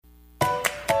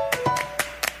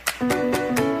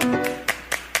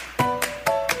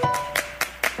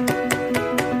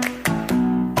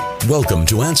Welcome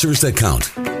to Answers That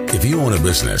Count. If you own a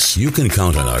business, you can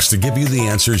count on us to give you the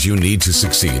answers you need to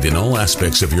succeed in all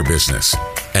aspects of your business.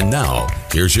 And now,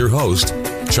 here's your host,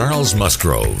 Charles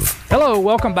Musgrove. Hello,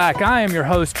 welcome back. I am your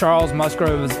host, Charles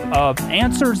Musgrove of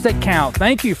Answers That Count.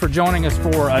 Thank you for joining us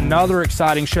for another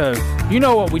exciting show. You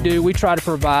know what we do. We try to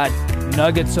provide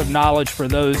nuggets of knowledge for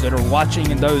those that are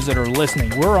watching and those that are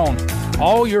listening. We're on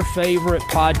all your favorite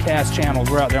podcast channels.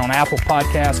 We're out there on Apple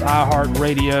Podcasts,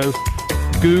 iHeartRadio,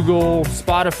 Google,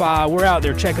 Spotify. We're out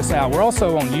there. Check us out. We're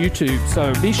also on YouTube,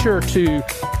 so be sure to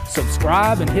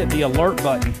subscribe and hit the alert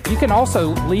button. You can also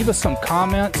leave us some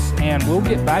comments, and we'll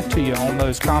get back to you on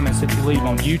those comments that you leave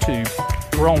on YouTube.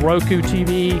 We're on Roku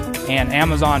TV and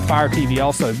Amazon Fire TV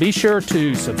also. Be sure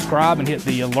to subscribe and hit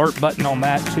the alert button on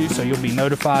that too, so you'll be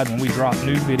notified when we drop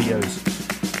new videos.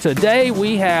 Today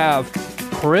we have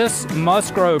Chris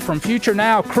Musgrove from Future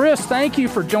Now. Chris, thank you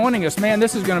for joining us. Man,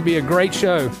 this is going to be a great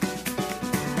show.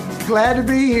 Glad to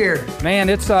be here. Man,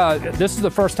 it's this is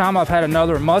the first time I've had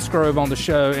another Musgrove on the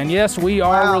show, and yes, we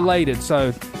are related.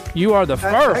 So you are the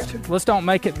first. Let's don't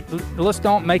make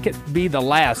it be the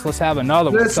last. Let's have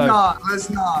another one. Let's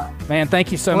not. Man,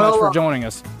 thank you so much for joining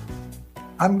us.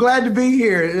 I'm glad to be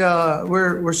here.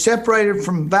 We're separated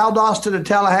from Valdosta to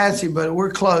Tallahassee, but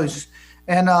we're close.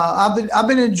 And I've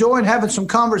been enjoying having some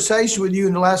conversation with you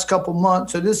in the last couple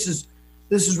months. So this is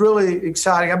really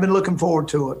exciting. I've been looking forward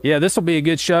to it. Yeah, this will be a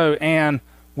good show. And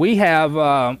we have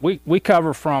we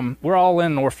cover we're all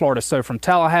in North Florida. So from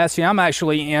Tallahassee, I'm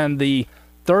actually in the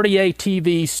 30A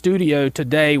TV studio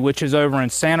today, which is over in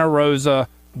Santa Rosa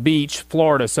Beach,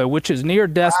 Florida. So which is near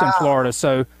Destin, Florida.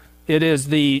 So it is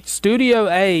the Studio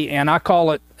A, and I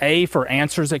call it A for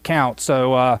Answers That Count.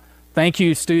 So thank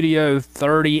you, Studio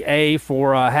 30A,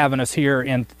 for having us here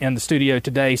in the studio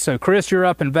today. So Chris, you're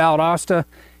up in Valdosta,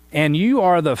 and you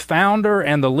are the founder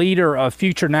and the leader of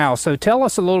Future Now. So tell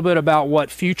us a little bit about what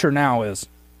Future Now is.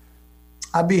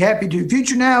 I'd be happy to.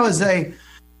 Future Now is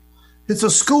it's a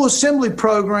school assembly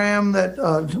program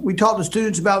that we talk to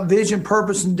students about vision,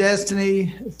 purpose, and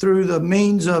destiny through the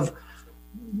means of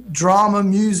drama,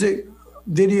 music,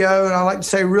 video, and I like to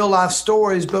say real life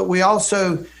stories, but we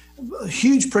also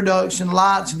huge production,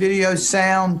 lights, video,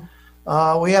 sound.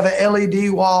 We have an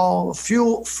LED wall,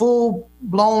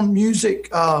 full-blown music.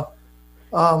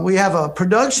 We have a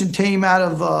production team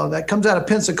that comes out of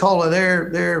Pensacola.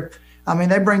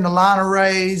 They bring the line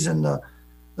arrays and the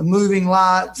moving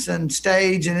lights and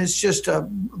stage, and it's just a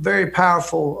very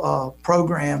powerful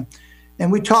program.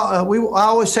 And I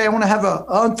always say I want to have an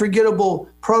unforgettable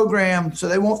program so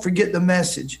they won't forget the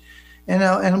message.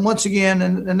 And once again,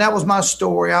 and that was my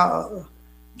story.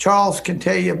 Charles can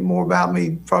tell you more about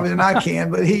me probably than I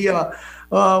can, but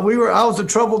I was a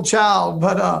troubled child,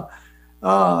 but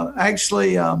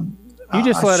actually, you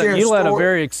just led a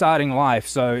very exciting life.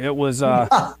 So it was,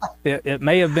 it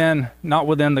may have been not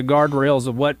within the guardrails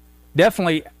of what,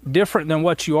 definitely different than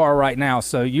what you are right now.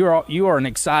 So you are an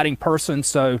exciting person.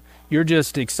 So you're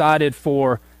just excited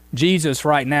for Jesus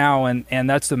right now, and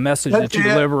that's the message that you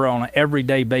deliver on an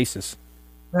everyday basis.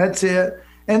 That's it.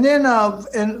 And then,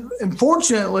 and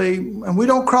fortunately, and we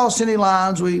don't cross any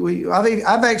lines.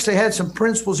 I've actually had some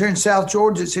principals here in South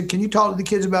Georgia that said, "Can you talk to the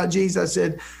kids about Jesus?" I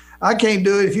said, "I can't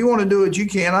do it. If you want to do it, you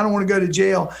can. I don't want to go to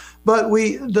jail." But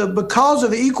because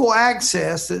of equal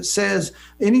access that says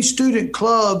any student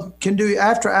club can do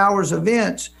after hours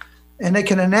events, and they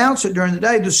can announce it during the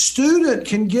day. The student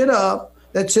can get up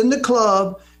that's in the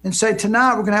club and say,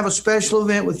 "Tonight we're going to have a special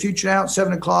event with Future Now at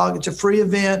 7:00. It's a free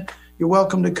event. You're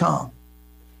welcome to come."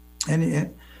 And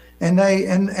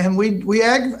we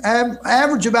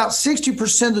average about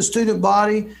 60% of the student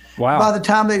body. Wow. By the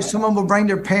time some of them will bring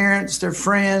their parents, their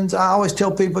friends. I always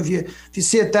tell people if you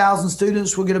see 1,000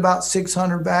 students, we'll get about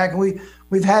 600 back. And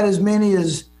we've had as many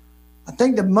as, I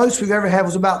think the most we've ever had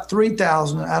was about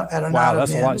 3,000 at a night. Wow,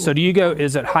 that's a lot. So do you go?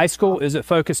 Is it high school? Is it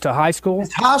focused to high school?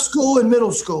 It's high school and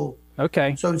middle school.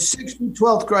 Okay. So 6th and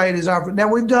 12th grade is our. Now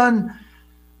we've done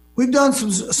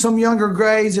some younger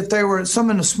grades. If they were some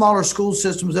in the smaller school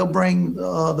systems, they'll bring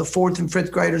the 4th and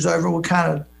 5th graders over. We'll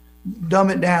kind of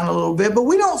dumb it down a little bit, but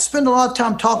we don't spend a lot of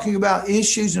time talking about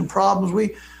issues and problems.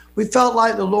 We felt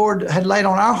like the Lord had laid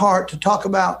on our heart to talk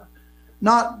about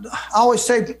I always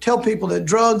tell people that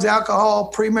drugs,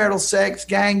 alcohol, premarital sex,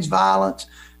 gangs, violence,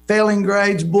 failing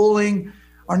grades, bullying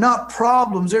are not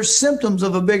problems. They're symptoms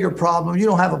of a bigger problem. You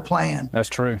don't have a plan. That's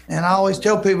true. And I always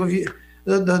tell people,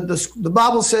 the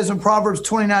Bible says in Proverbs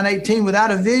 29:18,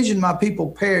 without a vision, my people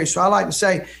perish. So I like to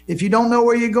say, if you don't know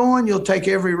where you're going, you'll take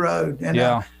every road. And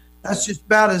that's just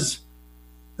about as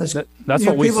that's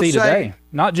what we see today.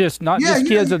 Not just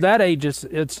kids of that age.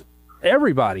 It's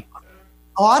everybody.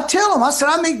 Oh, I tell them, I said,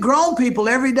 I meet grown people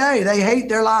every day. They hate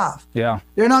their life. Yeah.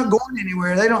 They're not going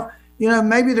anywhere. They don't,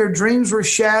 maybe their dreams were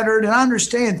shattered. And I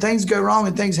understand things go wrong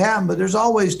and things happen, but there's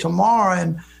always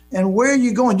tomorrow. And where are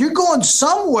you going? You're going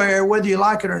somewhere, whether you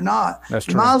like it or not. That's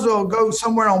true. You might as well go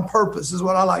somewhere on purpose, is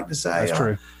what I like to say. That's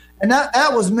true. And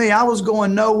that was me. I was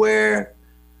going nowhere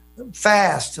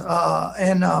fast.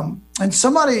 And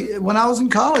somebody, when I was in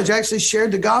college, actually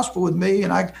shared the gospel with me,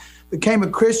 and I became a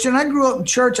Christian. I grew up in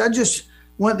church. I just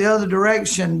went the other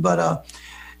direction. But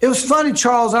it was funny,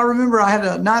 Charles. I remember I had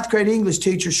a ninth grade English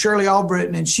teacher, Shirley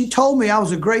Albritton, and she told me I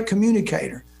was a great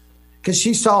communicator because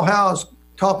she saw how I was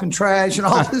talking trash and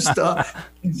all this stuff.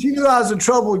 And she knew I was a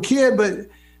troubled kid,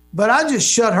 but I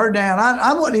just shut her down.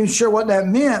 I wasn't even sure what that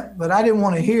meant, but I didn't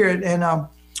want to hear it. And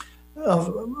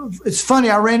it's funny,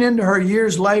 I ran into her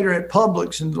years later at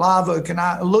Publix in Live Oak, and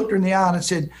I looked her in the eye and I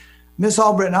said, Miss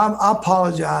Albritton, I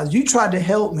apologize. You tried to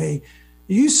help me.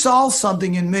 You saw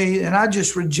something in me, and I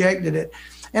just rejected it.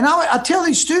 And I tell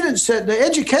these students that the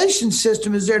education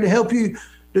system is there to help you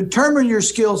determine your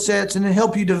skill sets and then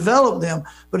help you develop them.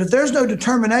 But if there's no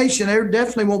determination, there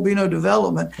definitely won't be no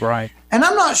development. Right. And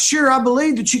I'm not sure I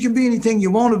believe that you can be anything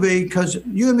you want to be, because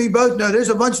you and me both know there's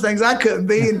a bunch of things I couldn't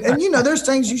be. And there's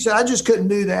things you said, I just couldn't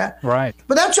do that. Right.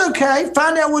 But that's okay.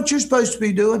 Find out what you're supposed to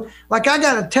be doing. Like, I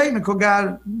got a technical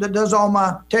guy that does all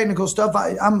my technical stuff.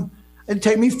 It'd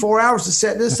take me 4 hours to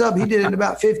set this up. He did it in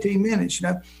about 15 minutes,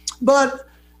 But,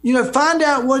 find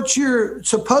out what you're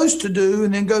supposed to do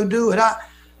and then go do it.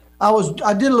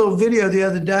 I did a little video the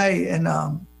other day, and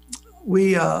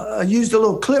we used a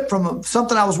little clip from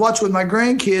something I was watching with my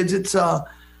grandkids.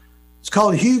 It's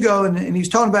called Hugo, and he's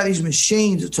talking about these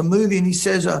machines. It's a movie, and he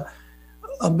says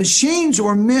machines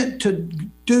were meant to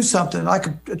do something. Like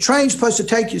a train's supposed to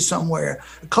take you somewhere.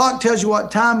 A clock tells you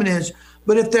what time it is.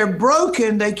 But if they're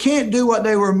broken, they can't do what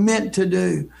they were meant to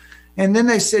do. And then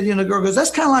they said, the girl goes,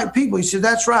 that's kind of like people. He said,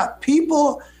 that's right.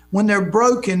 People, when they're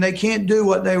broken, they can't do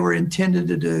what they were intended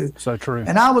to do. So true.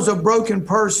 And I was a broken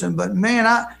person, but man,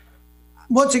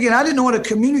 once again, I didn't know what a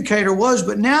communicator was,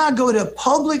 but now I go to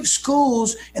public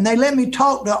schools and they let me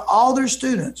talk to all their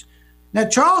students. Now,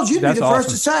 Charles, you'd be the first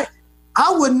to say,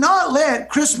 I would not let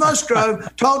Chris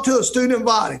Musgrove talk to a student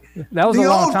body. That was a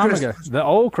long time ago. The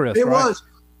old Chris, it right? was.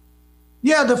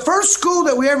 Yeah, the first school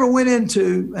that we ever went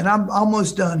into, and I'm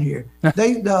almost done here,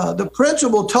 the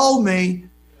principal told me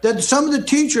that some of the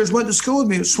teachers went to school with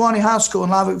me at Swanee High School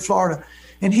in Live Oak, Florida.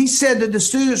 And he said that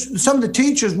some of the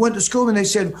teachers went to school and they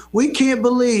said, we can't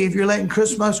believe you're letting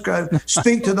Chris Musgrove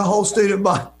speak to the whole student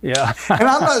body. Yeah. And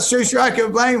I'm not so sure I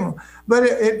can blame him. But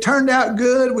it turned out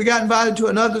good. We got invited to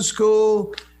another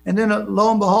school. And then lo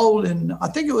and behold, I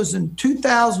think it was in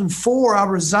 2004, I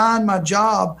resigned my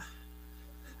job.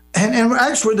 And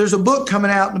actually, there's a book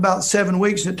coming out in about 7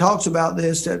 weeks that talks about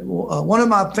this, that one of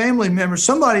my family members,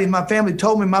 somebody in my family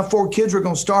told me my 4 kids were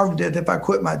going to starve to death if I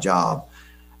quit my job.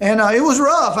 And it was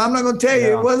rough. I'm not going to tell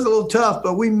you. It was a little tough,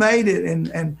 but we made it,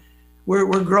 and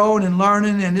we're growing and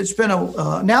learning. And it's been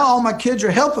now all my kids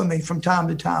are helping me from time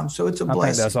to time. So it's a blessing. I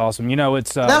think that's awesome.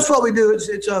 It's that's what we do.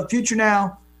 It's Future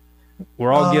Now.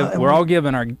 We're all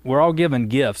given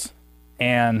gifts.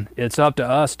 And it's up to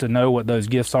us to know what those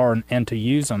gifts are and to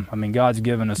use them. I mean, God's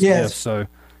given us gifts, so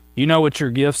you know what your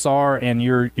gifts are, and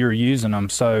you're using them.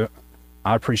 So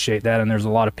I appreciate that, and there's a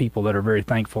lot of people that are very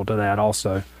thankful to that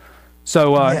also.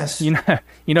 So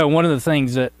one of the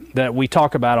things that we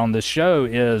talk about on this show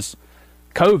is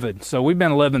COVID. So we've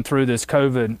been living through this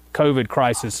COVID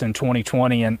crisis in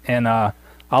 2020, and I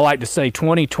like to say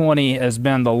 2020 has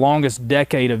been the longest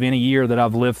decade of any year that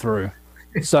I've lived through.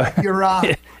 So you're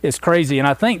right. It's crazy. And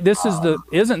I think this is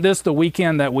isn't this the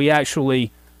weekend that we actually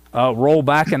roll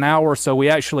back an hour? So we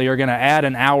actually are going to add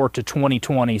an hour to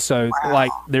 2020. So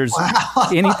there's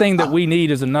anything that we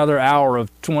need is another hour of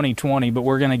 2020, but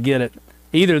we're going to get it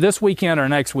either this weekend or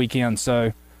next weekend.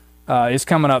 So it's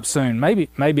coming up soon.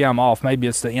 Maybe I'm off. Maybe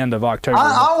it's the end of October.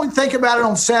 I only think about it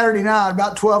on Saturday night,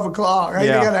 about 12 o'clock. Right?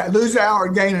 Yeah. You got to lose an hour,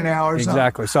 gain an hour.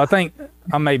 Exactly. So I think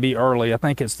I may be early. I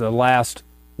think it's the last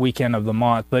weekend of the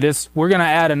month, but we're going to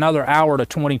add another hour to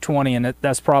 2020, and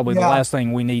that's probably the last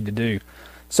thing we need to do.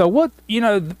 So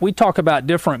we talk about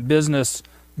different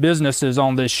businesses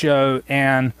on this show,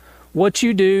 and what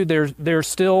you do, there's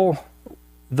still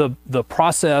the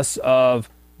process of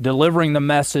delivering the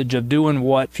message, of doing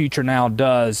what Future Now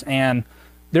does, and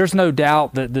there's no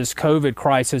doubt that this COVID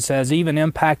crisis has even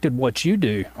impacted what you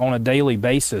do on a daily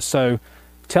basis. So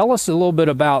tell us a little bit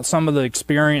about some of the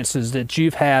experiences that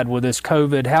you've had with this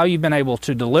COVID, how you've been able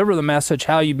to deliver the message,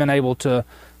 how you've been able to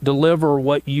deliver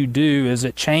what you do. Is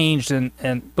it changed? And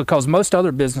because most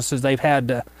other businesses, they've had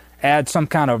to add some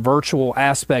kind of virtual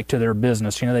aspect to their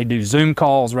business. You know, they do Zoom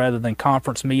calls rather than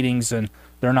conference meetings, and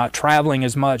they're not traveling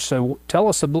as much. So tell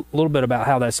us a little bit about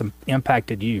how that's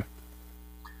impacted you.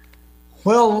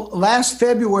 Well, last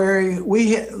February,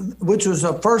 which was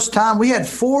the first time, we had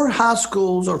 4 high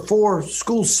schools or 4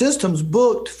 school systems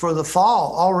booked for the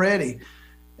fall already.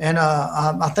 And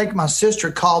I think my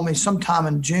sister called me sometime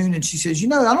in June, and she says, I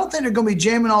don't think they're going to be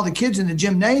jamming all the kids in the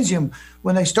gymnasium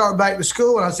when they start back to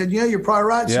school. And I said, you're probably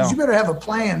right. She says, you better have a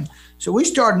plan. So we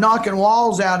started knocking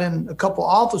walls out in a couple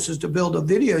offices to build a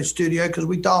video studio because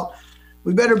we thought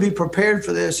we better be prepared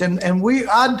for this. And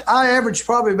I average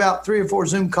probably about 3 or 4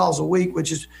 Zoom calls a week,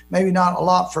 which is maybe not a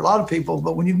lot for a lot of people,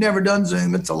 but when you've never done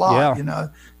Zoom, it's a lot,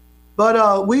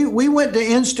 But we went to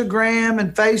Instagram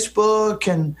and Facebook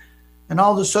and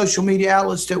all the social media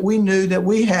outlets that we knew that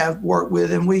we have worked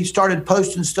with, and we started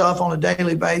posting stuff on a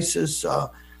daily basis.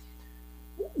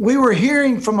 We were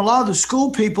hearing from a lot of the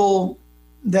school people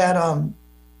that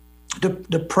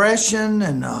depression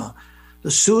and the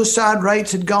suicide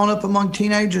rates had gone up among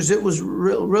teenagers. It was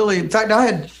really, in fact,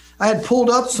 I had pulled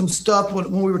up some stuff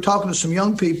when we were talking to some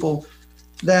young people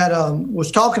that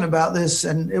was talking about this,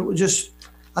 and it was just,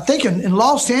 I think in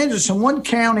Los Angeles, in one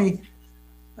county,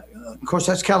 of course,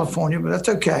 that's California, but that's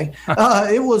okay.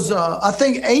 It was, I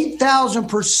think,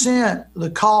 8,000% the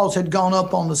calls had gone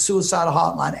up on the suicide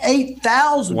hotline.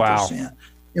 8,000%. Wow.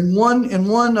 In one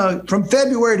from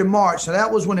February to March. So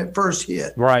that was when it first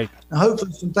hit. Right. And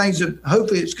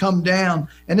hopefully it's come down.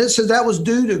 And it says that was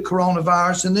due to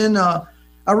coronavirus. And then I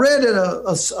read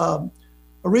a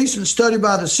recent study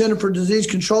by the Center for Disease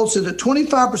Control said that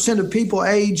 25% of people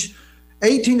aged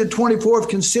 18 to 24 have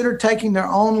considered taking their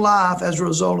own life as a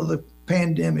result of the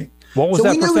pandemic. What was so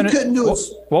that we percentage? Knew we couldn't do it.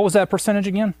 What was that percentage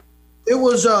again? It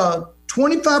was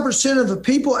 25% of the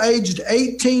people aged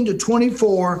 18 to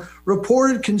 24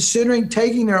 reported considering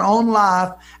taking their own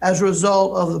life as a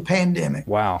result of the pandemic.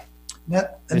 Wow.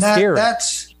 Scary.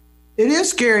 It is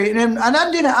scary. And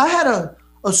I had an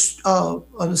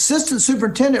assistant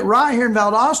superintendent right here in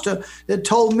Valdosta that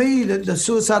told me that the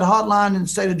suicide hotline in the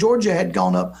state of Georgia had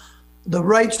gone up. The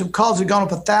rates of calls had gone up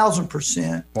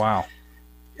 1,000%. Wow.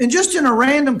 And just in a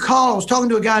random call, I was talking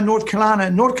to a guy in North Carolina.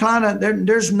 In North Carolina,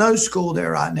 there's no school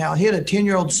there right now. He had a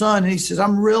 10-year-old son, and he says,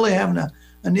 I'm really having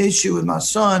an issue with my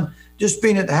son just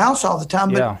being at the house all the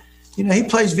time. But, he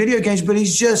plays video games, but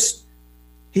he's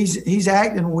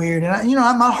acting weird. And,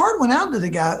 my heart went out to the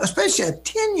guy, especially a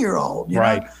 10-year-old.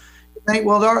 Right. You think,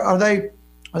 well, are they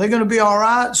going to be all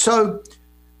right? So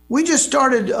we just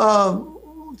started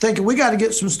thinking we got to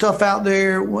get some stuff out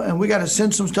there, and we got to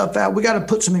send some stuff out. We got to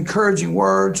put some encouraging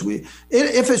words.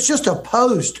 If it's just a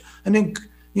post, and then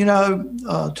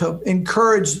to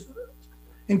encouragement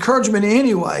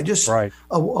anyway, just right.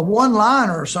 a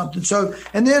one-liner or something. So,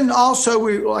 and then also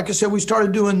like I said, we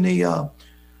started doing the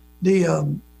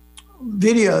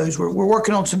videos. We're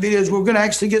working on some videos. We're going to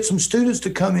actually get some students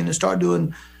to come in and start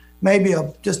doing maybe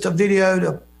just a video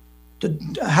to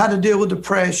how to deal with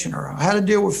depression or how to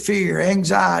deal with fear,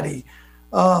 anxiety.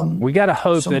 We got to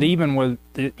hope that even with,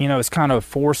 it's kind of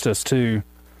forced us to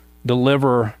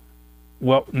deliver,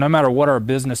 well, no matter what our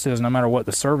business is, no matter what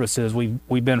the service is,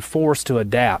 we've been forced to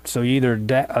adapt. So you either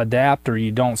adapt or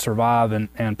you don't survive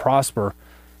and prosper.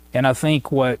 And I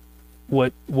think what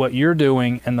you're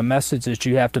doing and the message that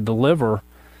you have to deliver,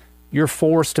 you're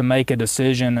forced to make a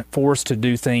decision, forced to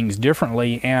do things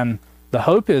differently. And the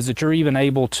hope is that you're even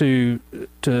able to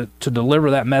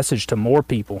deliver that message to more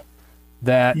people,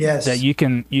 that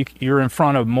you're in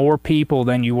front of more people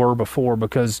than you were before.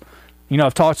 Because,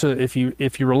 I've talked to, if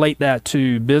you relate that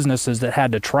to businesses that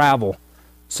had to travel,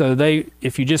 so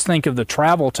if you just think of the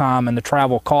travel time and the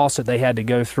travel costs that they had to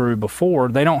go through before,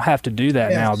 they don't have to do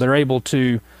that now. They're able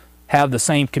to have the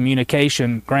same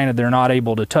communication. Granted, they're not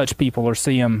able to touch people or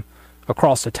see them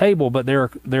across the table, but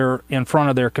they're in front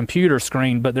of their computer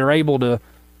screen, but they're able to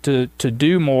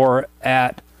do more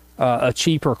at a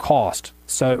cheaper cost.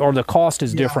 So, or the cost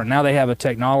is different. Now they have a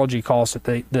technology cost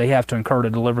that they have to incur to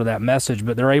deliver that message,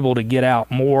 but they're able to get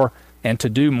out more and to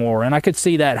do more. And I could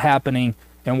see that happening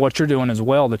in what you're doing as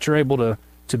well, that you're able to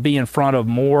be in front of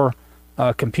more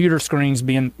computer screens,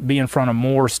 be in front of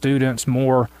more students,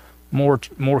 more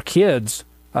kids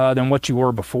than what you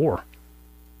were before.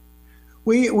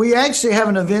 We actually have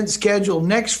an event scheduled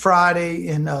next Friday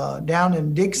down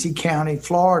in Dixie County,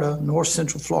 Florida, north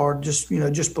central Florida,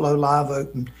 just below Live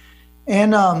Oak,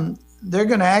 and they're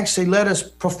going to actually let us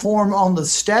perform on the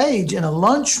stage in a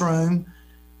lunchroom.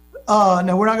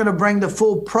 Now we're not going to bring the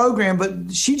full program,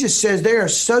 but she just says they are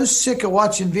so sick of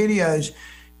watching videos,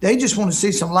 they just want to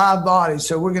see some live bodies.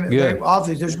 So we're going to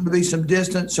obviously there's going to be some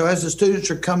distance. So as the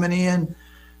students are coming in,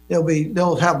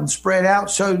 they'll have them spread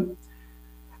out. So,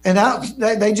 and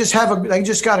they just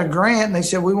got a grant, and they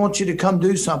said, we want you to come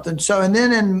do something. So, and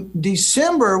then in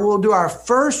December, we'll do our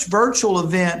first virtual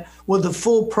event with the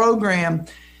full program.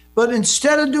 But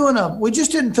instead of we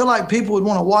just didn't feel like people would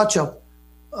want to watch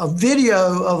a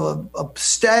video of a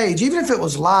stage, even if it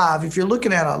was live. If you're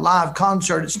looking at a live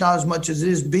concert, it's not as much as it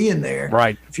is being there.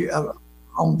 Right. If you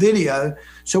on video.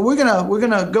 So we're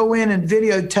gonna go in and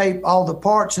videotape all the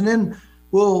parts, and then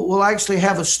we'll actually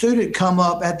have a student come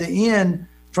up at the end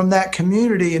from that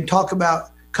community and talk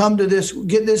about, come to this,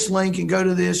 get this link and go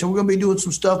to this. And we're going to be doing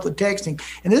some stuff with texting.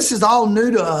 And this is all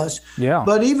new to us. Yeah.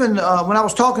 But even when I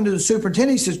was talking to the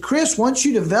superintendent, he says, Chris, once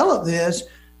you develop this,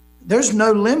 there's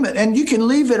no limit, and you can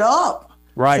leave it up.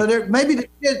 Right. So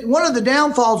one of the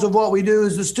downfalls of what we do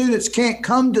is the students can't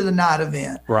come to the night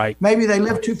event. Right. Maybe they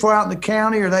live too far out in the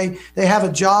county, or they have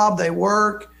a job, they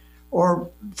work, or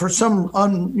for some,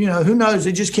 who knows,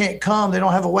 they just can't come. They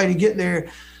don't have a way to get there.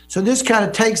 So this kind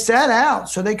of takes that out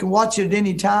so they can watch it at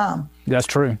any time. That's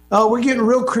true. We're getting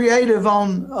real creative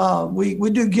on, we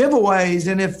do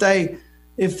giveaways, and if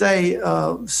they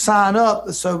sign up,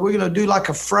 so we're going to do like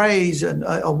a phrase and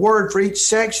a word for each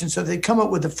section. So if they come up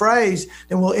with a phrase,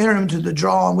 then we'll enter them to the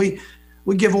draw. And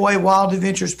we give away Wild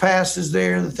Adventures passes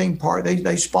there, the theme park.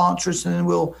 They sponsor us, and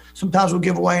then sometimes we'll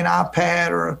give away an iPad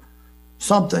or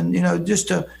something, just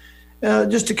to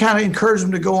kind of encourage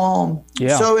them to go on.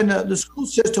 Yeah. So in the school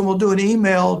system, we'll do an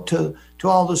email to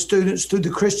all the students through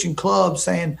the Christian club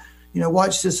saying,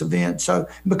 watch this event. So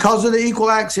because of the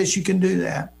equal access, you can do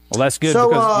that. Well, that's good,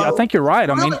 because I think you're right.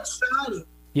 I mean, exciting.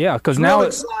 Yeah, because now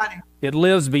it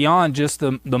lives beyond just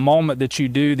the moment that you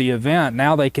do the event.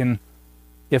 Now they can,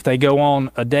 if they go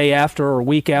on a day after or a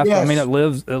week after, yes. I mean, it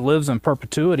lives in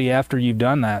perpetuity after you've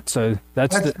done that. So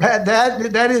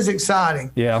that is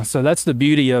exciting. Yeah, so that's the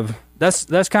beauty of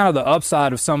that's kind of the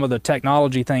upside of some of the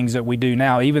technology things that we do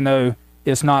now, even though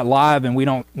it's not live and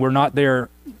we're not there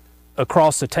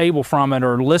across the table from it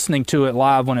or listening to it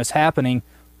live when it's happening.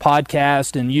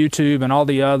 Podcast and YouTube and all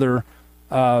the other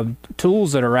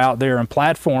tools that are out there and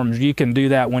platforms, you can do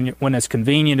that when it's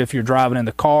convenient. If you're driving in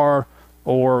the car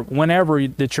or whenever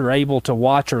that you're able to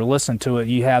watch or listen to it,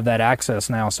 you have that access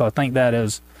now. So I think that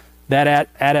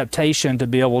adaptation to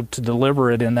be able to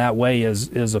deliver it in that way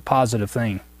is a positive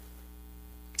thing.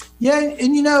 Yeah,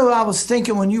 and I was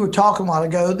thinking when you were talking a while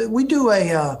ago that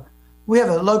we have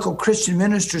a local Christian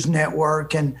ministers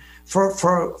network, and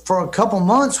for a couple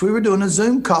months we were doing a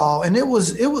Zoom call, and it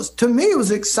was to me it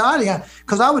was exciting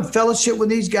because I would fellowship with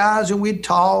these guys and we'd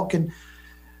talk, and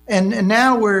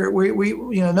now we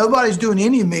nobody's doing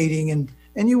any meeting,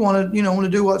 and you want to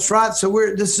do what's right, so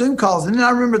we're this Zoom calls. And then I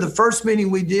remember the first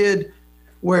meeting we did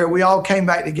where we all came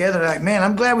back together, like, man,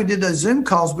 I'm glad we did those Zoom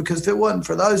calls, because if it wasn't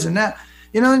for those, and that,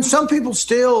 and some people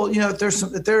still,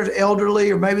 if they're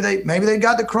elderly or maybe they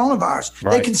got the coronavirus,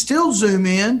 right. They can still Zoom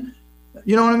in.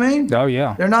 You know what I mean? Oh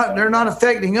yeah. They're not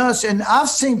affecting us. And I've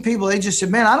seen people, they just said,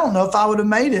 man, I don't know if I would have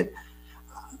made it,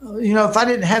 if I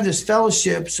didn't have this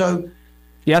fellowship. So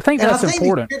yeah, I think that's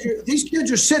important. These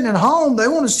kids are sitting at home. They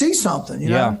want to see something,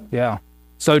 Yeah.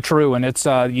 So true. And it's,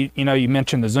 you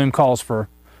mentioned the Zoom calls for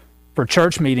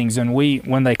church meetings, and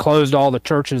when they closed all the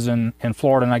churches in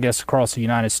Florida and I guess across the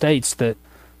United States, that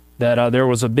there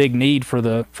was a big need for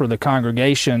the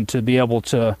congregation to be able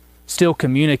to still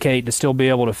communicate, to still be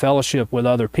able to fellowship with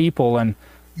other people. And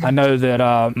I know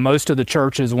that most of the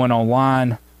churches went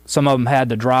online. Some of them had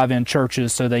the drive-in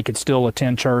churches so they could still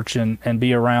attend church and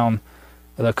be around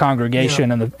the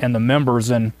congregation and the members.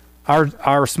 And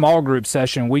our small group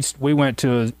session, we went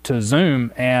to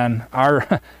Zoom, and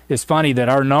it's funny that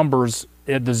our numbers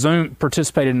at the Zoom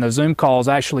participated in the Zoom calls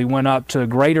actually went up to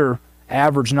greater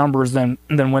average numbers than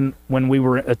when we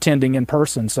were attending in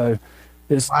person. So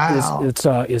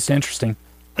it's interesting,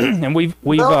 and we've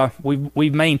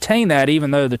maintained that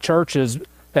even though the church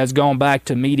has gone back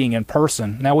to meeting in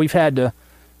person. Now we've had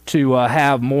to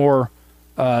have more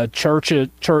church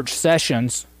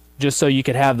sessions just so you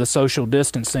could have the social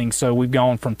distancing. So we've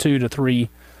gone from 2 to 3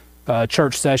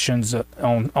 church sessions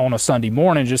on a Sunday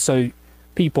morning, just so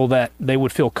people that they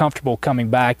would feel comfortable coming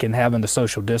back and having the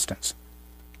social distance.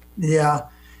 Yeah.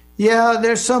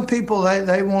 There's some people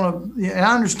they want to, and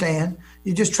I understand.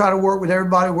 You just try to work with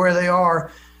everybody where they are.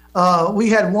 We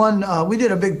had we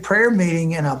did a big prayer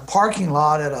meeting in a parking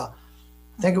lot at I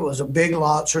think it was a Big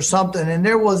Lots or something, and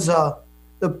there was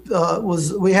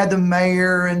we had the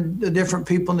mayor and the different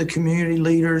people in the community,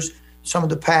 leaders, some of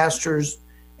the pastors,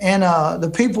 and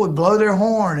the people would blow their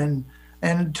horn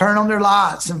and turn on their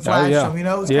lights and flash them.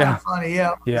 It was kind of funny.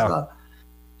 Yeah.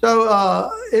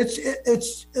 So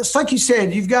it's like you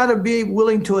said, you've got to be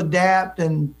willing to adapt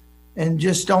and and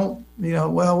just don't,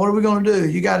 well, what are we going to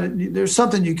do? There's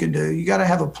something you can do. You got to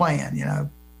have a plan,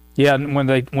 Yeah, and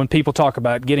when people talk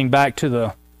about getting back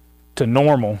to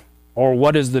normal, or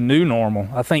what is the new normal,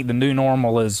 I think the new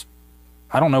normal is,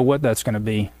 I don't know what that's going to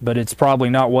be, but it's probably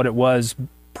not what it was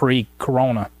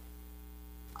pre-corona.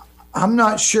 I'm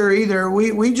not sure either.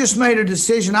 We just made a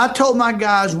decision. I told my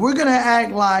guys, we're going to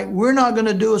act like we're not going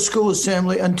to do a school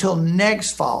assembly until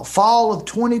next fall of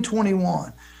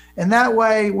 2021. And that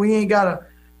way we ain't got to,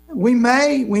 we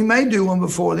may do one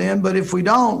before then, but if we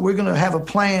don't, we're going to have a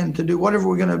plan to do whatever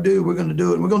we're going to do. We're going to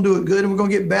do it. We're going to do it good, and we're going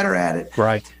to get better at it.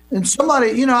 Right. And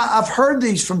somebody, I've heard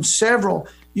these from several.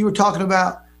 You were talking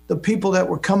about the people that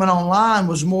were coming online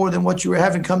was more than what you were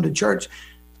having come to church.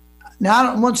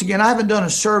 Now, once again, I haven't done a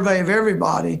survey of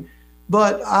everybody,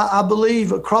 but I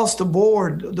believe across the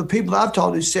board, the people I've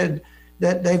talked to said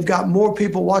that they've got more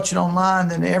people watching online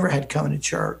than they ever had coming to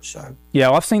church. So yeah,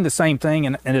 well, I've seen the same thing,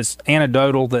 and it's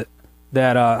anecdotal that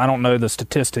I don't know the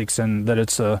statistics and that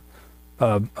it's a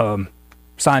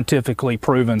scientifically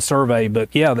proven survey, but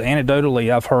yeah,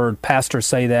 anecdotally, I've heard pastors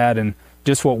say that, and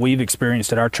just what we've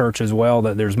experienced at our church as well,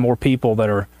 that there's more people that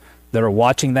are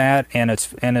watching that, and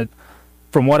it.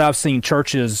 From what I've seen,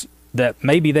 churches that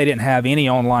maybe they didn't have any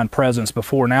online presence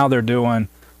before, now they're doing,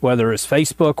 whether it's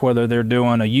Facebook, whether they're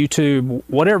doing a YouTube,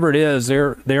 whatever it is,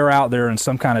 they're out there in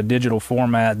some kind of digital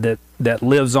format that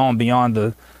lives on beyond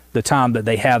the time that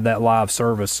they have that live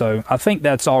service. So I think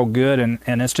that's all good,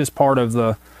 and it's just part of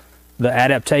the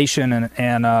adaptation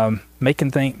and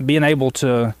being able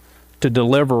to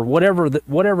deliver whatever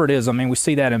it is. I mean, we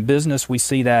see that in business, we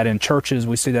see that in churches,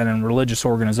 we see that in religious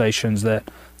organizations, that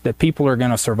people are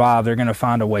going to survive. They're going to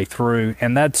find a way through,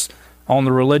 and that's on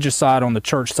the religious side, on the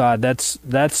church side. That's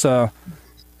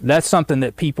something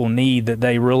that people need, that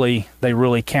they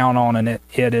really count on, and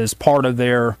it is part of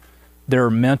their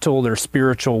mental, their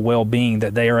spiritual well-being,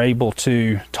 that they are able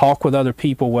to talk with other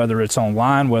people, whether it's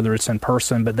online, whether it's in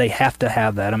person, but they have to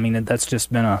have that. I mean, that's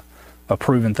just been a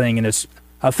proven thing, and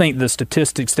I think the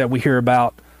statistics that we hear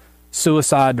about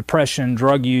suicide, depression,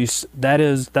 drug use,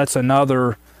 that's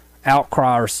another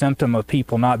outcry or symptom of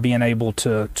people not being able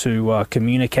to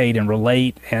communicate and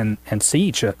relate and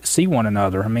see one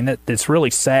another. I mean, it's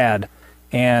really sad,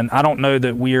 and I don't know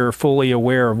that we're fully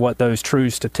aware of what those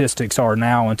true statistics are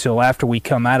now until after we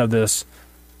come out of this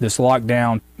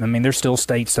lockdown. I mean, there's still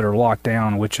states that are locked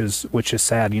down, which is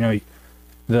sad.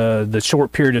 The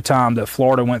short period of time that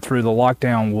Florida went through the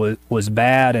lockdown was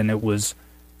bad, and it was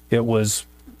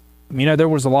there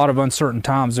was a lot of uncertain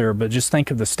times there, but just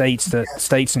think of the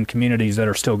states and communities that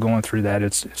are still going through that.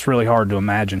 It's really hard to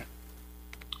imagine.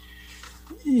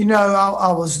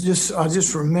 I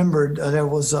just remembered there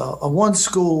was a one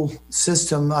school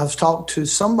system. I've talked to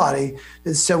somebody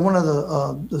that said one of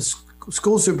the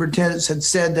school superintendents had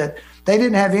said that they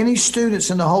didn't have any students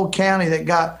in the whole county that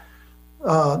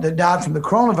died from the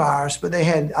coronavirus, but they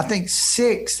had, I think,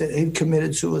 6 that had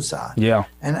committed suicide. Yeah,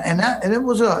 and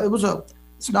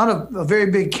it's not a very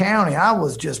big county. I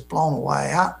was just blown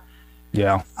away.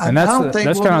 And that's kind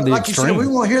of the like extreme. You said, we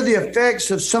won't hear the effects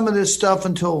of some of this stuff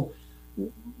until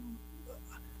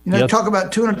talk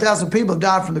about 200,000 people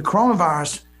died from the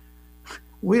coronavirus.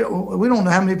 We don't know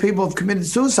how many people have committed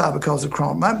suicide because of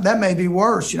coronavirus. That may be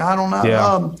worse. I don't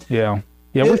know.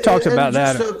 We've talked about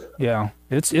that.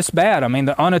 It's bad. I mean,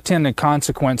 the unattended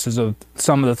consequences of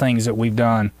some of the things that we've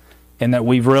done, and that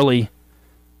we've really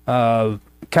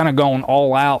kind of gone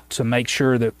all out to make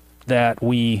sure that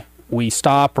we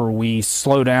stop or we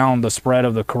slow down the spread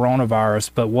of the coronavirus.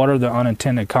 But what are the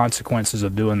unintended consequences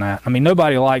of doing that? I mean,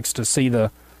 nobody likes to see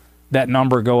that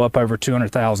number go up over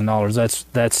 $200,000.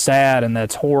 That's sad, and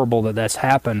that's horrible that that's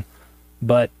happened.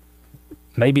 But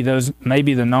maybe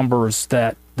the numbers,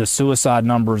 that the suicide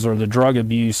numbers or the drug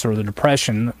abuse or the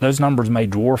depression, those numbers may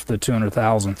dwarf the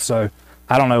 200,000. So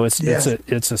I don't know. It's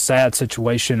a sad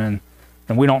situation,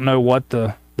 and we don't know what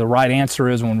the right answer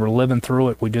is when we're living through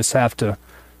it. We just have to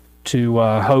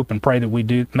hope and pray that we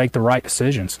do make the right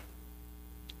decisions.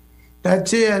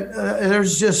 That's it.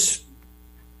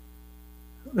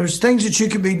 There's things that you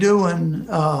could be doing.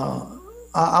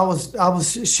 I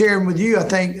was sharing with you, I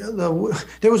think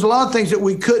there was a lot of things that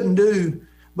we couldn't do,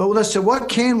 but let's say, what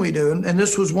can we do? And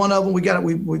this was one of them.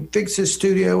 We fixed this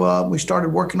studio up. We started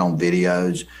working on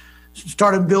videos,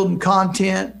 started building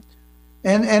content.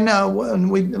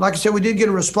 And we, like I said, we did get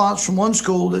a response from one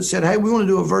school that said, hey, we want to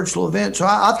do a virtual event. So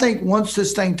I think once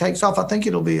this thing takes off, I think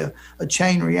it'll be a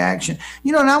chain reaction.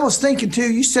 And I was thinking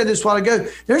too, you said this a while ago,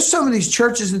 there's some of these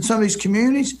churches in some of these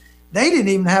communities, they didn't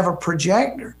even have a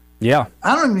projector. Yeah.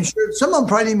 I'm not even sure. Some of them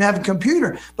probably didn't even have a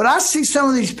computer. But I see some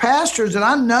of these pastors that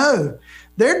I know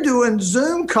they're doing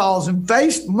Zoom calls and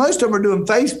most of them are doing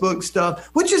Facebook stuff,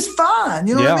 which is fine.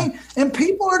 You know what I mean? And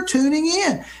people are tuning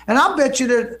in. And I bet you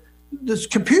that the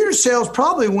computer sales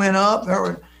probably went up,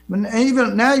 or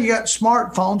even now you got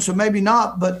smartphones, so maybe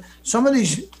not. But some of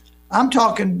these, I'm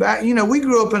talking back, we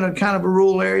grew up in a kind of a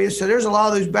rural area, so there's a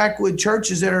lot of those backwood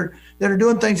churches that are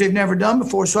doing things they've never done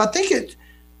before. So I think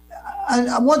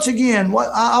once again, what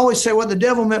I always say, what the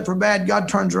devil meant for bad, God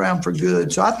turns around for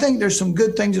good. So I think there's some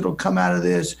good things that'll come out of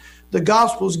this. The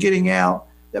gospel's getting out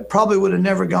that probably would have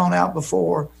never gone out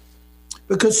before,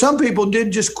 because some people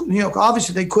did just,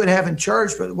 obviously they quit having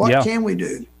church, but what can we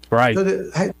do? Right. So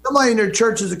that, somebody in their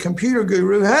church is a computer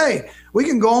guru. Hey, we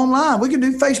can go online. We can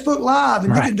do Facebook Live,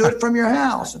 and you can do it from your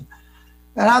house. And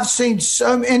I've seen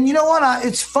some, and you know what?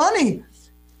 It's funny.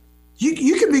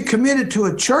 You can be committed to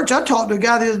a church. I talked to a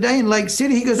guy the other day in Lake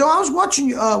City. He goes, "Oh, I was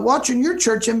watching your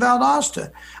church in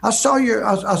Valdosta. I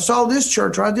saw this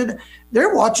church, or I did."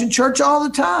 They're watching church all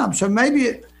the time. So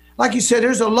maybe, like you said,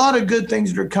 there's a lot of good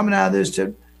things that are coming out of this.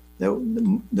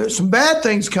 There's some bad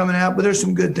things coming out, but there's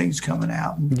some good things coming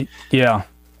out. Yeah.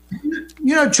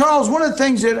 Charles, one of the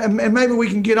things that, and maybe we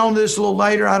can get on this a little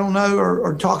later, I don't know,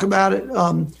 or talk about it.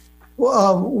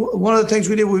 One of the things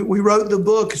we did, we wrote the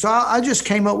book. So I just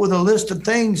came up with a list of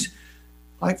things,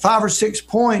 like 5 or 6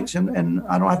 points, and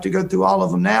I don't have to go through all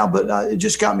of them now, but it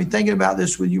just got me thinking about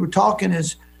this when you were talking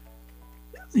is,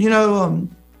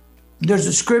 there's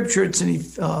a scripture, it's in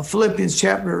Philippians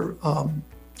chapter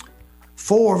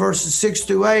 4, verses 6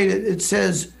 through 8. It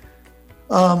says,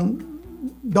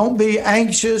 don't be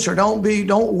anxious, or don't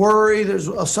worry. There's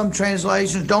some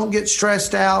translations, don't get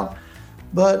stressed out,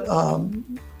 but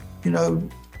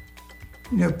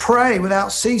pray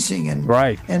without ceasing, and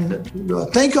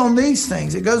think on these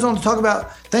things. It goes on to talk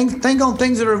about think on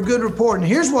things that are of good report. And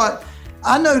here's what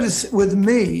I noticed with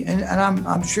me, and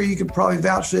I'm sure you could probably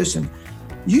vouch for this. And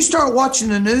you start watching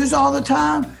the news all the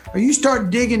time, or you start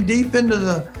digging deep into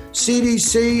the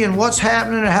CDC and what's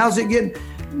happening and how's it getting.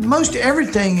 Most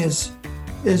everything is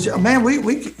man. I'm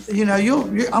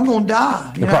going to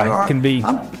die. It can be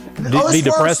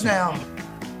depressing now.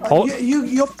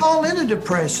 You'll fall into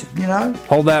depression,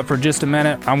 Hold that for just a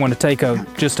minute. I'm going to take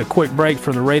just a quick break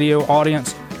for the radio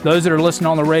audience. Those that are listening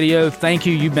on the radio, thank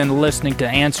you. You've been listening to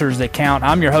Answers That Count.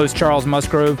 I'm your host, Charles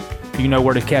Musgrove. You know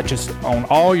where to catch us on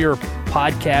all your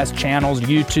podcast channels,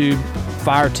 YouTube,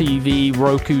 Fire TV,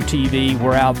 Roku TV.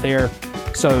 We're out there.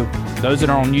 So those that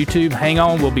are on YouTube, hang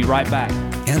on. We'll be right back.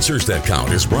 Answers That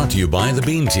Count is brought to you by the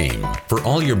Bean Team. For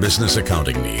all your business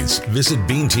accounting needs, visit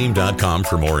beanteam.com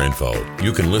for more info.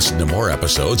 You can listen to more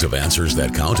episodes of Answers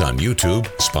That Count on YouTube,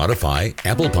 Spotify,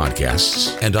 Apple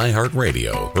Podcasts, and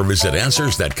iHeartRadio, or visit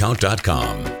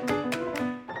AnswersThatCount.com.